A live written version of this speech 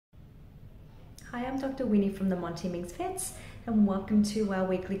Hi, I'm Dr. Winnie from the Monty Minx Vets, and welcome to our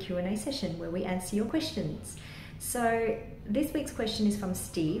weekly Q&A session where we answer your questions. So this week's question is from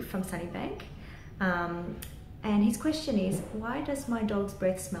Steve from Sunnybank, and his question is, why does my dog's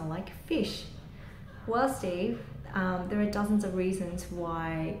breath smell like fish? Well, Steve, there are dozens of reasons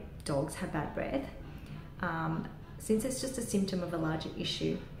why dogs have bad breath, since it's just a symptom of a larger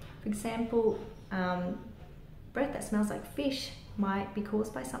issue. For example, breath that smells like fish might be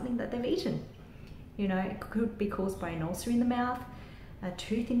caused by something that they've eaten. You know, it could be caused by an ulcer in the mouth, a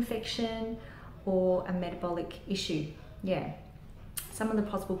tooth infection, or a metabolic issue. Yeah, some of the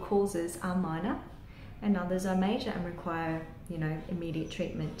possible causes are minor and others are major and require, immediate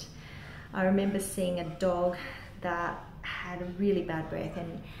treatment. I remember seeing a dog that had a really bad breath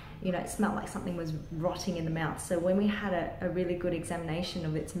and, it smelled like something was rotting in the mouth. So when we had a really good examination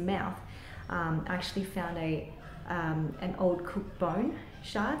of its mouth, I actually found an old cooked bone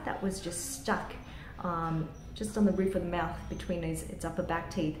shard that was just stuck just on the roof of the mouth between its upper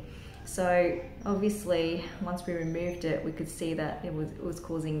back teeth. So obviously, once we removed it, we could see that it was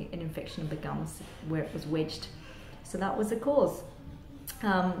causing an infection of the gums where it was wedged. So that was the cause.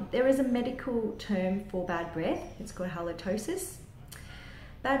 There is a medical term for bad breath. It's called halitosis.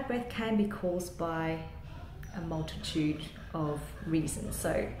 Bad breath can be caused by a multitude of reasons.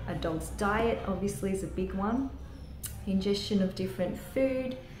 So a dog's diet obviously is a big one. Ingestion of different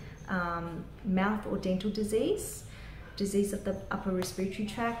food, mouth or dental disease, disease of the upper respiratory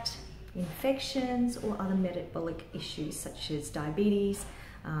tract, infections or other metabolic issues such as diabetes,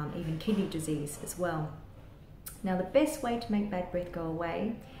 even kidney disease as well. Now, the best way to make bad breath go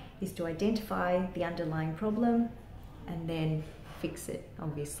away is to identify the underlying problem and then fix it,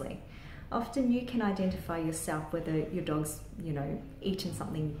 obviously. Often you can identify yourself whether your dog's, eaten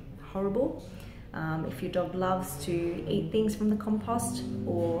something horrible. If your dog loves to eat things from the compost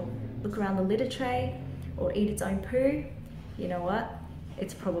or look around the litter tray or eat its own poo, you know what?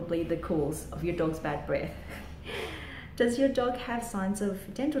 It's probably the cause of your dog's bad breath. Does your dog have signs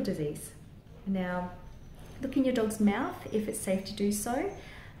of dental disease? Now, look in your dog's mouth if it's safe to do so.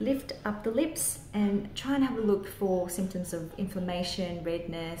 Lift up the lips and try and have a look for symptoms of inflammation,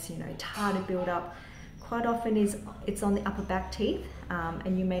 redness, tartar buildup. Quite often it's on the upper back teeth,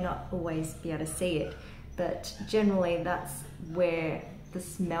 and you may not always be able to see it, but generally that's where the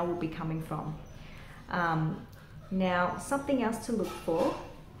smell will be coming from. Now, something else to look for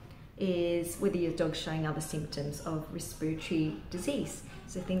is whether your dog's showing other symptoms of respiratory disease.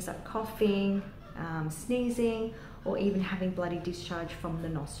 So things like coughing, sneezing, or even having bloody discharge from the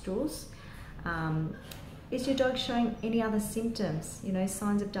nostrils. Is your dog showing any other symptoms?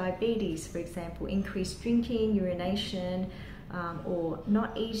 Signs of diabetes, for example, increased drinking, urination, or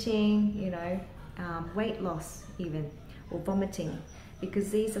not eating, weight loss even, or vomiting,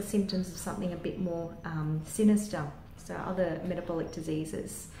 because these are symptoms of something a bit more sinister, so other metabolic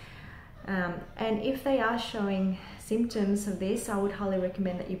diseases. And if they are showing symptoms of this, I would highly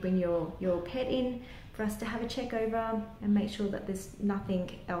recommend that you bring your pet in for us to have a check over and make sure that there's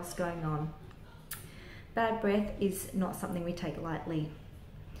nothing else going on. Bad breath is not something we take lightly.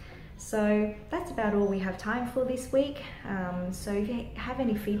 So that's about all we have time for this week. So if you have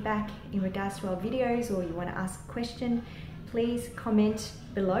any feedback in regards to our videos or you want to ask a question, please comment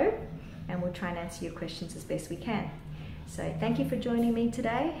below and we'll try and answer your questions as best we can. So thank you for joining me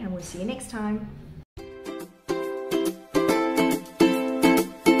today and we'll see you next time.